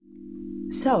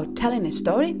So, telling a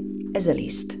story as a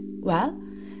list. Well,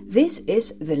 this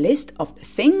is the list of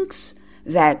things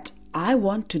that I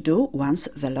want to do once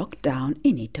the lockdown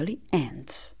in Italy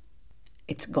ends.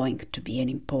 It's going to be an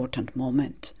important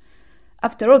moment.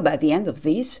 After all, by the end of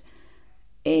this,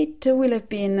 it will have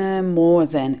been more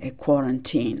than a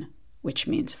quarantine, which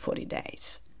means 40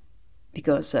 days,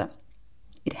 because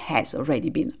it has already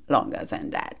been longer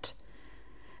than that.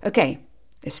 Okay,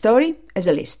 a story as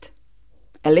a list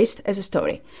as a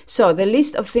story. So the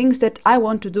list of things that I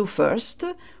want to do first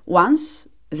once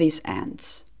this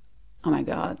ends. Oh my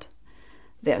God,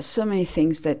 there are so many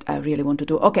things that I really want to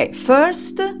do. Okay,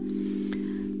 first, you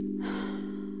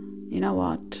know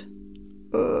what?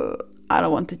 I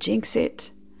don't want to jinx it.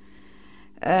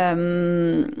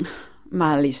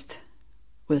 My list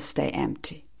will stay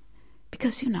empty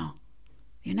because you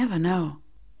never know.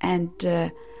 And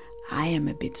I am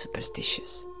a bit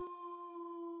superstitious.